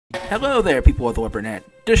Hello there, people of the Webbernet.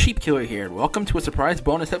 The Sheep Killer here, and welcome to a surprise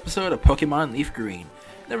bonus episode of Pokemon Leaf Green.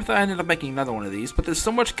 Never thought I'd end up making another one of these, but there's so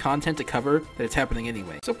much content to cover that it's happening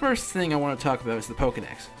anyway. So first thing I want to talk about is the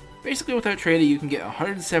Pokédex. Basically, without trading, you can get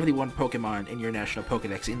 171 Pokemon in your national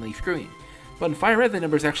Pokédex in Leaf Green. But in Fire Red, the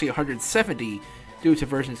number is actually 170, due to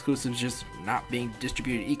version exclusives just not being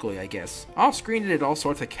distributed equally, I guess. Off screen, it did all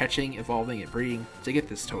sorts of catching, evolving, and breeding to get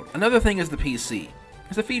this total. Another thing is the PC.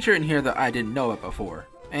 There's a feature in here that I didn't know about before,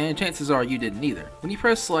 and chances are you didn't either. When you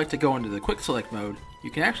press select to go into the quick select mode, you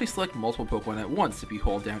can actually select multiple Pokemon at once if you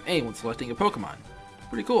hold down A when selecting a Pokemon.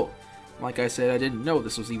 Pretty cool. Like I said, I didn't know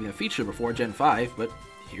this was even a feature before Gen 5, but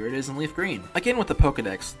here it is in Leaf Green. Again with the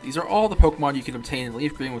Pokédex, these are all the Pokemon you can obtain in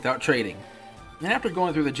Leaf Green without trading. And after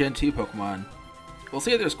going through the Gen 2 Pokemon, we'll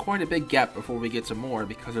see that there's quite a big gap before we get to more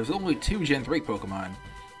because there's only 2 Gen 3 Pokemon,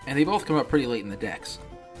 and they both come up pretty late in the dex.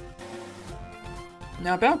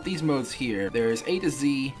 Now about these modes here, there's A to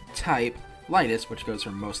Z type, lightest, which goes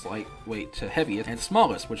from most lightweight to heaviest, and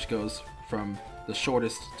smallest, which goes from the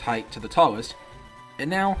shortest type to the tallest. And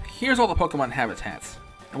now, here's all the Pokemon habitats.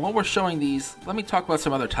 And while we're showing these, let me talk about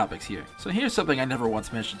some other topics here. So here's something I never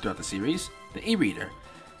once mentioned throughout the series, the e-reader.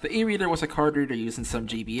 The e-reader was a card reader used in some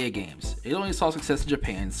GBA games. It only saw success in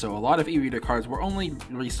Japan, so a lot of e-reader cards were only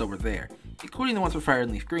released over there, including the ones for Fire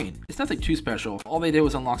and Leaf Green. It's nothing too special, all they did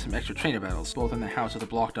was unlock some extra trainer battles, both in the house with a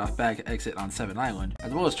blocked off bag exit on 7 Island,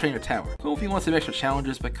 as well as Trainer Tower. Cool if you want some extra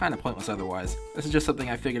challenges, but kinda pointless otherwise. This is just something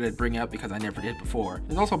I figured I'd bring up because I never did before.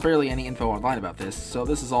 There's also barely any info online about this, so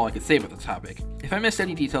this is all I could say about the topic. If I missed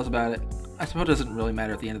any details about it, I suppose it doesn't really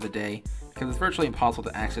matter at the end of the day, because it's virtually impossible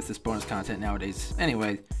to access this bonus content nowadays.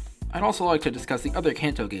 Anyway, I'd also like to discuss the other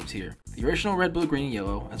Kanto games here, the original Red, Blue, Green, and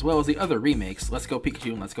Yellow, as well as the other remakes, Let's Go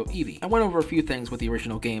Pikachu and Let's Go Eevee. I went over a few things with the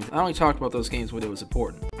original games, and I only talked about those games when it was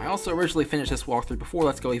important. I also originally finished this walkthrough before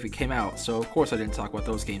Let's Go Eevee came out, so of course I didn't talk about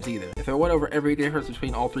those games either. If I went over every difference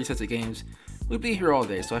between all 3 sets of games, we'd be here all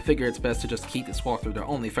day, so I figure it's best to just keep this walkthrough to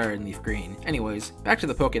only Fire and Leaf Green. Anyways, back to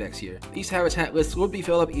the Pokédex here. These habitat lists would be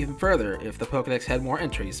filled up even further if the Pokédex had more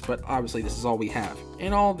entries, but obviously this is all we have.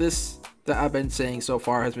 And all this that I've been saying so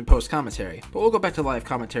far has been post-commentary, but we'll go back to live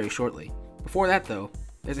commentary shortly. Before that though,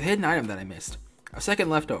 there's a hidden item that I missed, a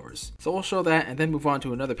second leftovers, so we'll show that and then move on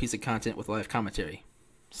to another piece of content with live commentary.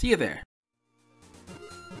 See you there.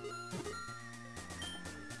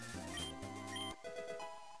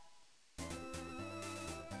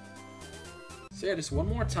 So yeah, just one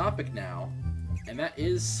more topic now, and that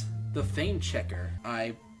is the Fame Checker.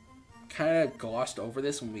 I kind of glossed over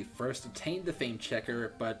this when we first obtained the Fame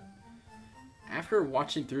Checker, but after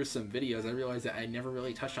watching through some videos, I realized that I never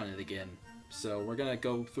really touched on it again. So we're gonna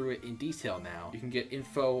go through it in detail now. You can get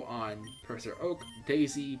info on Professor Oak,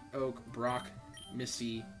 Daisy, Oak, Brock,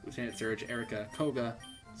 Misty, Lieutenant Surge, Erica, Koga,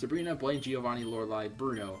 Sabrina, Blaine, Giovanni, Lorelei,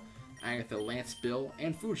 Bruno, Agatha, Lance, Bill,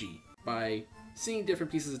 and Fuji. By seeing different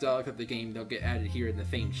pieces of dialogue of the game, they'll get added here in the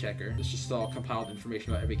Fame Checker. It's just all compiled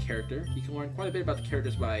information about every character. You can learn quite a bit about the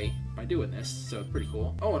characters by doing this, so it's pretty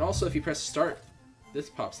cool. Oh, and also if you press start, this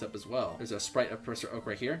pops up as well. There's a sprite of Professor Oak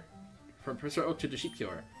right here. From Professor Oak to the Sheep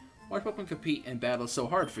Killer. Why do Pokemon compete and battle so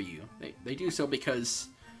hard for you? They do so because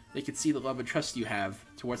they can see the love and trust you have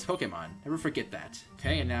towards Pokemon. Never forget that.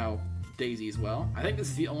 Okay, and now Daisy as well. I think this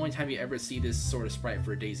is the only time you ever see this sort of sprite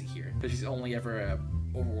for Daisy here, because she's only ever a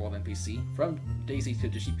overworld NPC. From Daisy to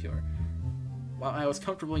the Sheep Killer. While I was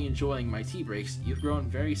comfortably enjoying my tea breaks, you've grown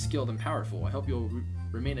very skilled and powerful. I hope you'll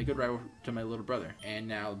remain a good rival to my little brother. And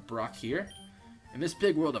now Brock here. In this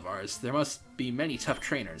big world of ours, there must be many tough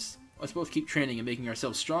trainers. Let's both keep training and making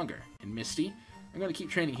ourselves stronger. And Misty, I'm going to keep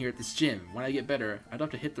training here at this gym. When I get better, I'd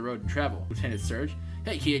love to hit the road and travel. Lieutenant Surge,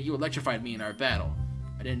 hey kid, you electrified me in our battle.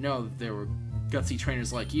 I didn't know there were gutsy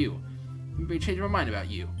trainers like you. Maybe change my mind about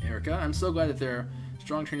you. Erica, I'm so glad that there are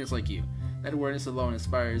strong trainers like you. That awareness alone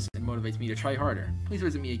inspires and motivates me to try harder. Please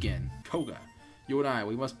visit me again. Koga, you and I,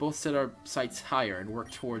 we must both set our sights higher and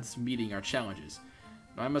work towards meeting our challenges.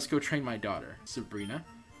 Now I must go train my daughter. Sabrina,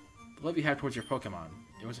 the love you have towards your Pokemon.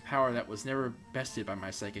 It was a power that was never bested by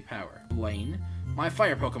my psychic power. Blaine, my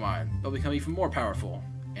fire Pokemon. They'll become even more powerful.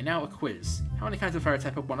 And now a quiz. How many kinds of fire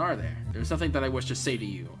type Pokemon are there? There's nothing that I wish to say to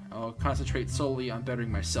you. I'll concentrate solely on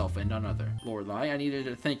bettering myself and none other. Lorelei, I needed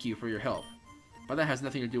to thank you for your help. But that has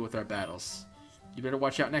nothing to do with our battles. You better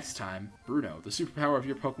watch out next time. Bruno, the superpower of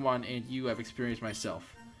your Pokemon and you have experienced myself.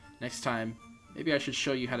 Next time, maybe I should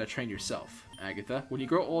show you how to train yourself. Agatha, when you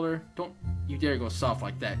grow older, don't you dare go soft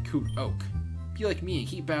like that, Coot Oak. Be like me and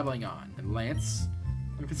keep battling on. And Lance,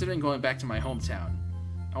 I'm considering going back to my hometown.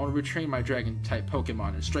 I want to retrain my Dragon-type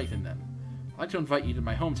Pokemon and strengthen them. I'd like to invite you to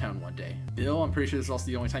my hometown one day. Bill, I'm pretty sure this is also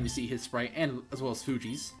the only time you see his sprite, and as well as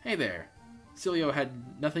Fuji's. Hey there. Celio had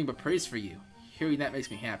nothing but praise for you. Hearing that makes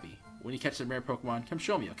me happy. When you catch a rare Pokemon, come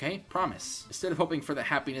show me, okay? Promise. Instead of hoping for the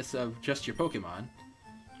happiness of just your Pokemon,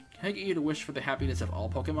 can I get you to wish for the happiness of all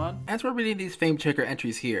Pokemon? As we're reading these Fame Checker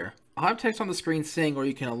entries here, I'll have text on the screen saying where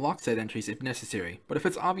you can unlock said entries if necessary, but if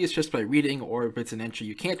it's obvious just by reading or if it's an entry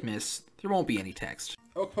you can't miss, there won't be any text.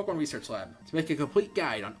 Oak Pokemon Research Lab. To make a complete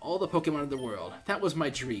guide on all the Pokemon in the world. That was my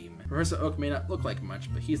dream. Professor Oak may not look like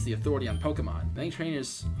much, but he's the authority on Pokemon. Many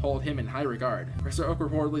trainers hold him in high regard. Professor Oak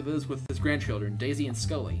reportedly lives with his grandchildren, Daisy and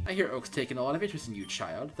Scully. I hear Oak's taken a lot of interest in you,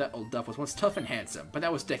 child. That old duff was once tough and handsome, but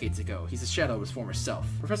that was decades ago. He's a shadow of his former self.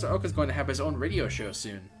 Professor Oak is going to have his own radio show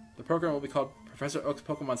soon. The program will be called Professor Oak's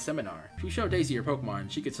Pokemon Seminar. If you show Daisy your Pokemon,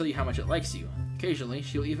 she could tell you how much it likes you. Occasionally,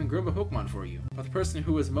 she'll even groom a Pokemon for you. But the person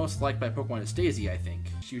who is most liked by Pokemon is Daisy, I think.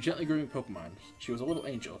 She was gently grooming Pokemon. She was a little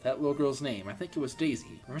angel. That little girl's name, I think it was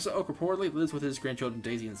Daisy. Professor Oak reportedly lives with his grandchildren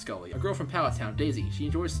Daisy and Scully. A girl from Pallet Town, Daisy. She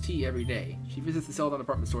enjoys tea every day. She visits the Celadon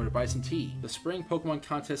department store to buy some tea. The spring Pokemon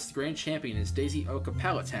contest's grand champion is Daisy Oak of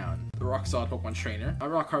Pallet Town. The rock-solid Pokemon trainer. My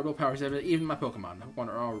rock hard willpower is evident even my Pokemon. My Pokemon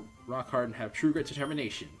are all rock hard and have true grit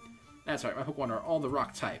determination. That's right, my Pokemon are all the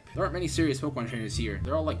rock type. There aren't many serious Pokemon trainers here.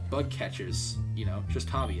 They're all like bug catchers, you know, just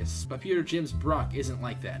hobbyists. But Peter Jim's Brock isn't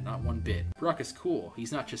like that, not one bit. Brock is cool.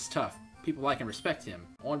 He's not just tough. People like and respect him.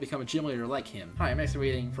 I want to become a gym leader like him. Hi, I'm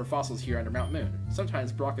excavating for fossils here under Mount Moon.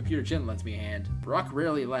 Sometimes Brock and Peter Jim lends me a hand. Brock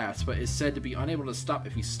rarely laughs, but is said to be unable to stop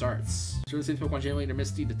if he starts. Sure seems Pokemon gym leader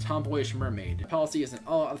Misty, the tomboyish mermaid. The policy is an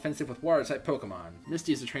all-out offensive with water-type Pokemon.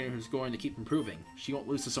 Misty is a trainer who's going to keep improving. She won't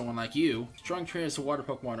lose to someone like you. Strong trainers to water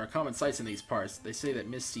Pokemon are common sights in these parts. They say that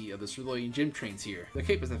Misty of the Cerulean Gym trains here. The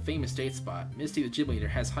Cape is a famous date spot. Misty, the gym leader,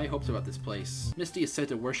 has high hopes about this place. Misty is said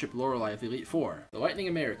to worship Lorelei of the Elite Four. The Lightning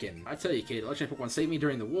American. I tell you, kid, legendary Pokemon saved me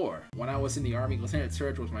during the war. When I was in the army, Lieutenant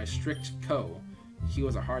Surge was my strict co. He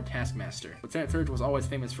was a hard taskmaster. Lieutenant Surge was always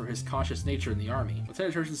famous for his cautious nature in the army.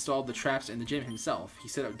 Lieutenant Surge installed the traps in the gym himself. He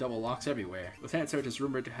set up double locks everywhere. Lieutenant Surge is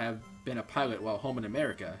rumored to have been a pilot while home in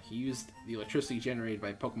America. He used the electricity generated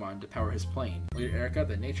by Pokemon to power his plane. Leader Erica,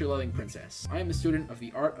 the nature-loving princess. I am a student of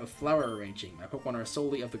the art of flower arranging. My Pokemon are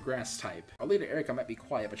solely of the grass type. Our leader Erica might be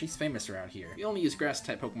quiet, but she's famous around here. We only use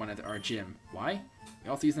grass-type Pokemon at our gym. Why? We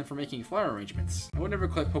also use them for making flower arrangements. I would never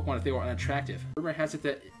collect Pokemon if they were unattractive. Rumor has it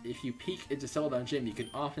that if you peek into Celadon Gym, you can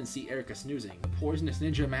often see Erica snoozing. The poisonous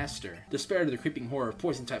ninja master. Despair to the creeping horror of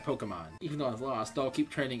poison-type Pokemon. Even though I've lost, I'll keep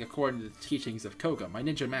training according to the teachings of Koga, my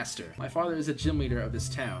ninja master. My father is a gym leader of this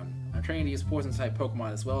town. I'm training to use poison-type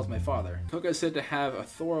Pokemon as well as my father. Koga is said to have a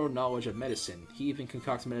thorough knowledge of medicine. He even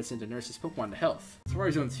concocts medicine to nurse his Pokemon to health.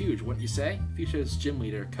 Safari Zone's huge, wouldn't you say? Future's gym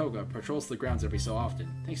leader, Koga, patrols the grounds every so often.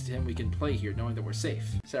 Thanks to him, we can play here knowing that we're safe.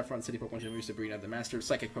 Saffron City Pokemon Gym leader Sabrina, the master of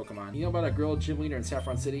psychic Pokemon. You know about a girl gym leader in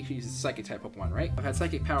Saffron City? She uses psychic-type Pokemon, right? I've had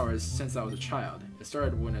psychic powers since I was a child. It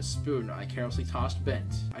started when a spoon I carelessly tossed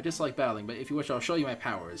bent. I dislike battling, but if you wish, I'll show you my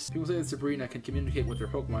powers. People say that Sabrina can communicate with her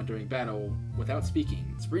Pokemon during battle without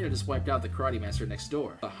speaking. Sabrina just wiped out the karate master next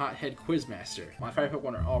door, the hothead quiz master. My fire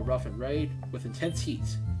Pokemon are all rough and ready with intense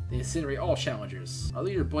heat. They incinerate all challengers. Our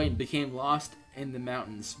leader Blaine became lost in the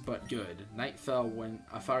mountains, but good. Night fell when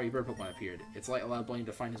a fiery bird Pokemon appeared. Its light allowed Blaine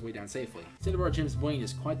to find his way down safely. Cinnabar Jim's Blaine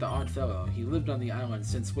is quite the odd fellow. He lived on the island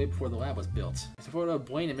since way before the lab was built. It's a photo of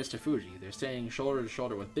Blaine and Mr. Fuji. They're standing shoulder to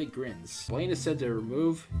shoulder with big grins. Blaine is said to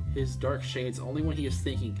remove his dark shades only when he is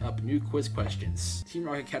thinking up new quiz questions. Team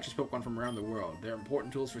Rocket catches Pokemon from around the world. They're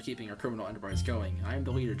important tools for keeping our criminal enterprise going. I am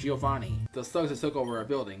the leader, Giovanni. The thugs that took over our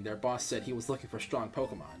building, their boss said he was looking for strong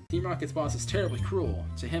Pokemon. Team Rocket's boss is terribly cruel.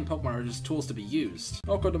 To him, Pokemon are just tools to be used.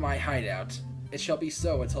 Welcome to my hideout. It shall be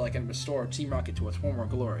so until I can restore Team Rocket to its former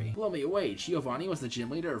glory. Blow me away, Giovanni was the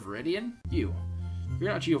gym leader of Viridian? You're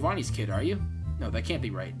not Giovanni's kid, are you? No, that can't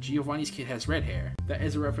be right. Giovanni's kid has red hair. That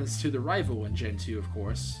is a reference to the rival in Gen 2, of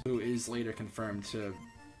course, who is later confirmed to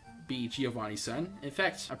be Giovanni's son. In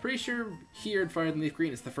fact, I'm pretty sure here in Fire and Leaf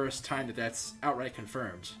Green it's the first time that that's outright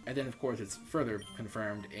confirmed. And then, of course, it's further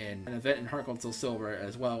confirmed in an event in Heart Gold Soul Silver,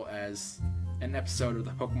 as well as an episode of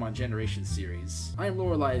the Pokemon Generation series. I am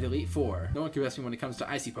Lorelei of Elite Four. No one can best me when it comes to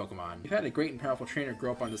icy Pokemon. You've had a great and powerful trainer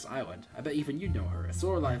grow up on this island. I bet even you know her. It's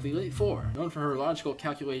Lorelei of Elite Four. Known for her logical,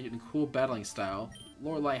 calculated, and cool battling style,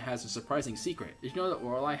 Lorelei has a surprising secret. Did you know that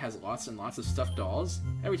Lorelei has lots and lots of stuffed dolls?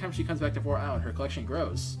 Every time she comes back to Four Island, her collection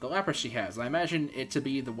grows. The Lapras she has, I imagine it to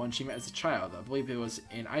be the one she met as a child. I believe it was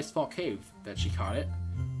in Icefall Cave that she caught it.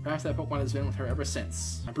 Perhaps that Pokemon has been with her ever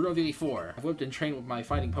since. I'm Bruno the Elite Four. I've lived and trained with my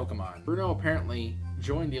fighting Pokemon. Bruno apparently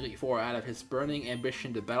joined the Elite Four out of his burning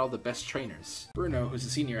ambition to battle the best trainers. Bruno, who's a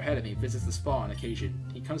senior ahead of me, visits the spa on occasion.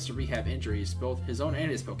 He comes to rehab injuries, both his own and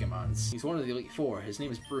his Pokemon's. He's one of the Elite Four. His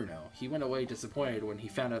name is Bruno. He went away disappointed when he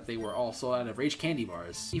found out they were all sold out of Rage candy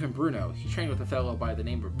bars. Even Bruno, he trained with a fellow by the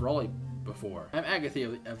name of Brawly before. I'm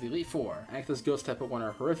Agatha of the Elite Four. Agatha's ghost type Pokemon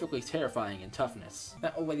are horrifically terrifying in toughness.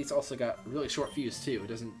 That old lady's also got really short fuse too. It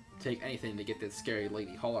doesn't take anything to get that scary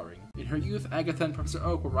lady hollering. In her youth, Agatha and Professor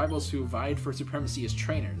Oak were rivals who vied for supremacy as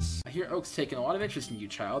trainers. I hear Oak's taken a lot of interest in you,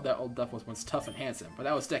 child. That old duck was once tough and handsome, but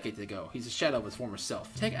that was decades ago. He's a shadow of his former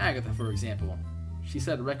self. Take Agatha, for example. She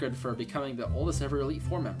set a record for becoming the oldest ever Elite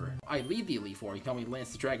Four member. I lead the Elite Four. You call me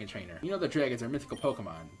Lance the Dragon Trainer. You know the dragons are mythical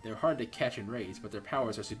Pokemon. They're hard to catch and raise, but their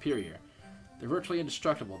powers are superior. They're virtually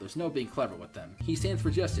indestructible. There's no being clever with them. He stands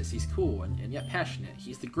for justice. He's cool and yet passionate.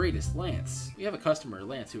 He's the greatest, Lance. We have a customer,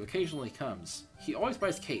 Lance, who occasionally comes. He always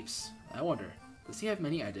buys capes. I wonder, does he have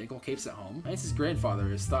many identical capes at home? Lance's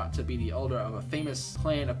grandfather is thought to be the elder of a famous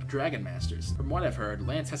clan of Dragon Masters. From what I've heard,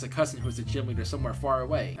 Lance has a cousin who is a gym leader somewhere far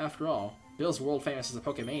away. After all, Bill's world famous as a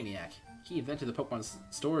Pokemaniac. He invented the Pokemon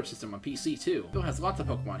storage system on PC too. Bill has lots of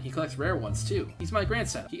Pokemon. He collects rare ones too. He's my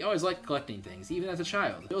grandson. He always liked collecting things, even as a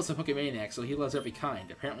child. Bill's a Pokemaniac, so he loves every kind.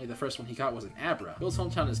 Apparently the first one he got was an Abra. Bill's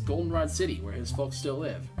hometown is Goldenrod City, where his folks still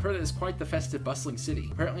live. I've heard it is quite the festive, bustling city.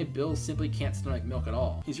 Apparently Bill simply can't stomach milk at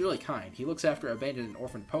all. He's really kind. He looks after abandoned and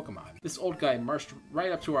orphaned Pokemon. This old guy marched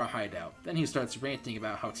right up to our hideout. Then he starts ranting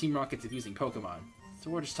about how Team Rocket's abusing Pokemon. So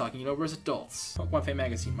we're just talking it over as adults. Pokemon Fan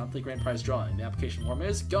Magazine, monthly grand prize drawing. The application form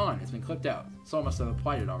is gone. It's been clipped out. Someone must have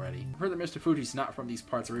applied it already. I've heard that Mr. Fuji's not from these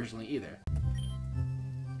parts originally either.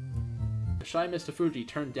 The shy Mr. Fuji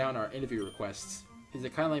turned down our interview requests. He's a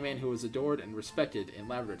kindly man who is adored and respected in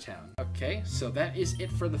Lavender Town. Okay, so that is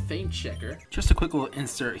it for the Fame Checker. Just a quick little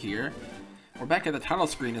insert here. We're back at the title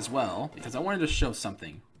screen as well, because I wanted to show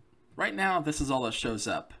something. Right now, this is all that shows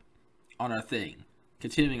up on our thing.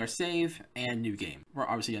 Continuing our save, and new game. We're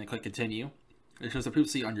obviously going to click continue. It shows up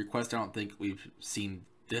previously on your quest. I don't think we've seen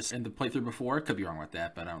this in the playthrough before. Could be wrong with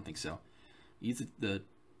that, but I don't think so. Use the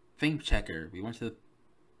Fame Checker. We went to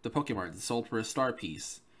the Pokemon, sold for a star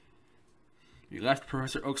piece. We left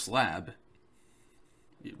Professor Oak's lab.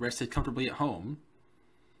 We rested comfortably at home.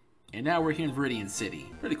 And now we're here in Viridian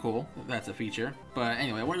City. Pretty cool. That's a feature. But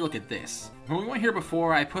anyway, I want to look at this. When we went here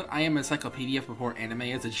before, I put I am encyclopedia before anime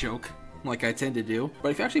as a joke, like I tend to do.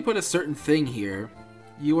 But if you actually put a certain thing here,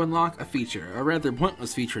 you unlock a feature, a rather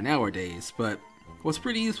pointless feature nowadays, but was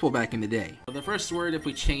pretty useful back in the day. So the first word, if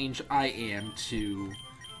we change I am to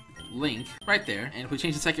link, right there, and if we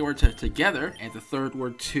change the second word to together, and the third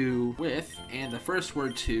word to with, and the first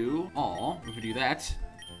word to all, if we do that,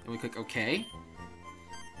 and we click OK.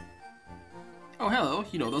 Oh, hello,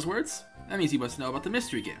 you know those words? That means you must know about the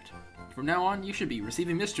mystery gift. From now on, you should be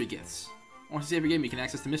receiving mystery gifts. Once you save your game, you can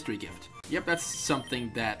access the mystery gift. Yep, that's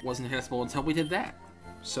something that wasn't accessible until we did that.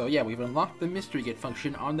 So yeah, we've unlocked the mystery gift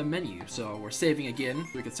function on the menu. So we're saving again.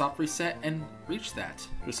 We can soft reset and reach that.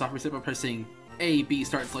 We soft reset by pressing A, B,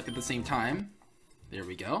 start, select at the same time. There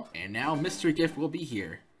we go. And now mystery gift will be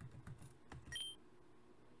here.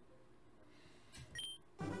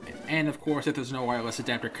 And of course, if there's no wireless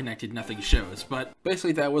adapter connected, nothing shows. But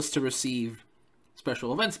basically that was to receive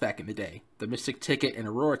special events back in the day. The Mystic Ticket and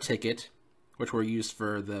Aurora Ticket, which were used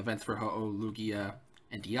for the events for Ho-Oh, Lugia,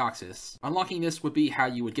 and Deoxys. Unlocking this would be how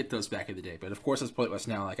you would get those back in the day, but of course it's pointless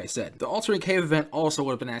now, like I said. The Altering Cave event also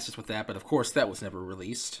would have been accessed with that, but of course that was never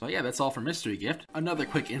released. But yeah, that's all for Mystery Gift. Another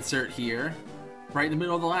quick insert here, right in the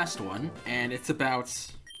middle of the last one, and it's about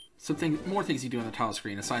more things you do on the title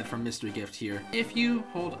screen aside from Mystery Gift here. If you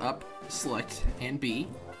hold up Select and B,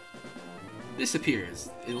 this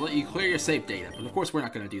appears. It'll let you clear your save data, but of course we're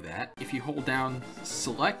not going to do that. If you hold down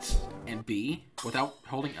Select and B without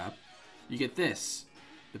holding up, you get this.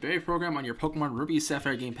 The berry program on your Pokemon Ruby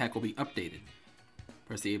Sapphire game pack will be updated.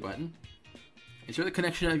 Press the A button. Ensure the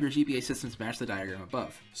connection of your GBA systems match the diagram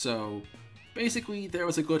above. So basically there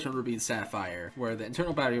was a glitch on Ruby and Sapphire where the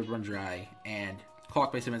internal battery would run dry and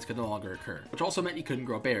clock-based events could no longer occur, which also meant you couldn't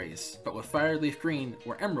grow berries. But with Fire, Leaf Green,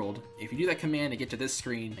 or Emerald, if you do that command and get to this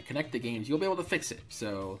screen and connect the games, you'll be able to fix it.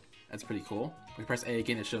 So that's pretty cool. If we press A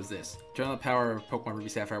again, it shows this. Turn on the power of Pokemon Ruby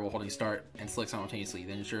Sapphire while holding start and select simultaneously,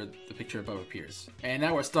 then ensure the picture above appears. And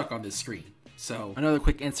now we're stuck on this screen. So another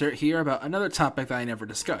quick insert here about another topic that I never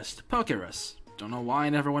discussed, Pokérus. Don't know why I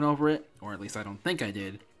never went over it, or at least I don't think I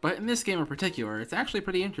did. But in this game in particular, it's actually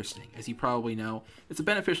pretty interesting. As you probably know, it's a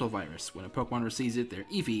beneficial virus. When a Pokemon receives it, their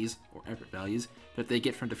EVs, or effort values, that they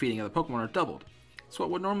get from defeating other Pokemon are doubled. So what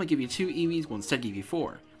would normally give you 2 EVs will instead give you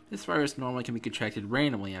 4. This virus normally can be contracted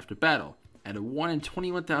randomly after battle, at a 1 in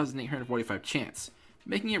 21,845 chance,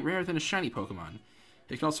 making it rarer than a shiny Pokemon.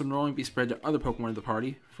 It can also normally be spread to other Pokemon in the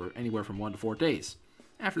party for anywhere from 1 to 4 days.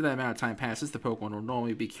 After that amount of time passes, the Pokemon will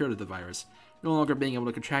normally be cured of the virus, no longer being able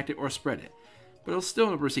to contract it or spread it, but it'll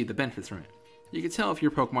still receive the benefits from it. You can tell if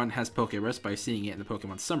your Pokemon has Pokérus by seeing it in the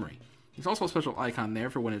Pokemon summary. There's also a special icon there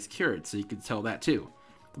for when it's cured, so you can tell that too.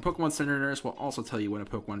 The Pokemon Center nurse will also tell you when a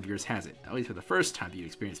Pokemon of yours has it, at least for the first time you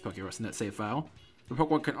experience Pokérus in that save file. The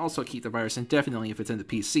Pokemon can also keep the virus indefinitely if it's in the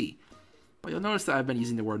PC, but you'll notice that I've been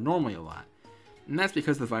using the word normally a lot, and that's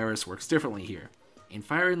because the virus works differently here. In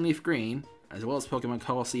Fire and Leaf Green, as well as Pokemon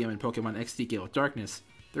Colosseum and Pokemon XD Gale of Darkness,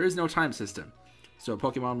 there is no time system, so a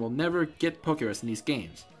Pokemon will never get Pokérus in these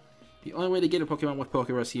games. The only way to get a Pokemon with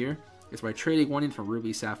Pokérus here is by trading one in from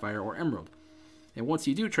Ruby, Sapphire, or Emerald. And once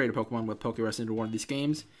you do trade a Pokemon with Pokérus into one of these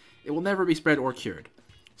games, it will never be spread or cured.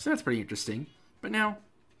 So that's pretty interesting. But now,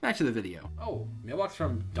 back to the video. Oh, mailbox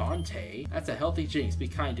from Dante. That's a healthy Jinx, be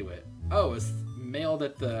kind to it. Oh, it's mail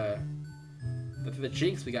that the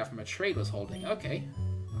Jinx we got from a trade was holding. Okay.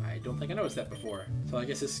 I don't think I noticed that before. So I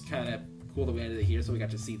guess it's kind of cool that we ended it here, so we got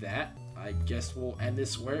to see that. I guess we'll end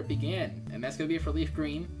this where it began. And that's going to be it for Leaf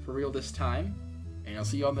Green, for real this time. And I'll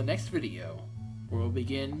see you on the next video, where we'll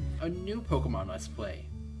begin a new Pokemon Let's Play.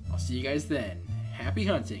 I'll see you guys then. Happy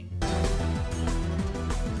hunting!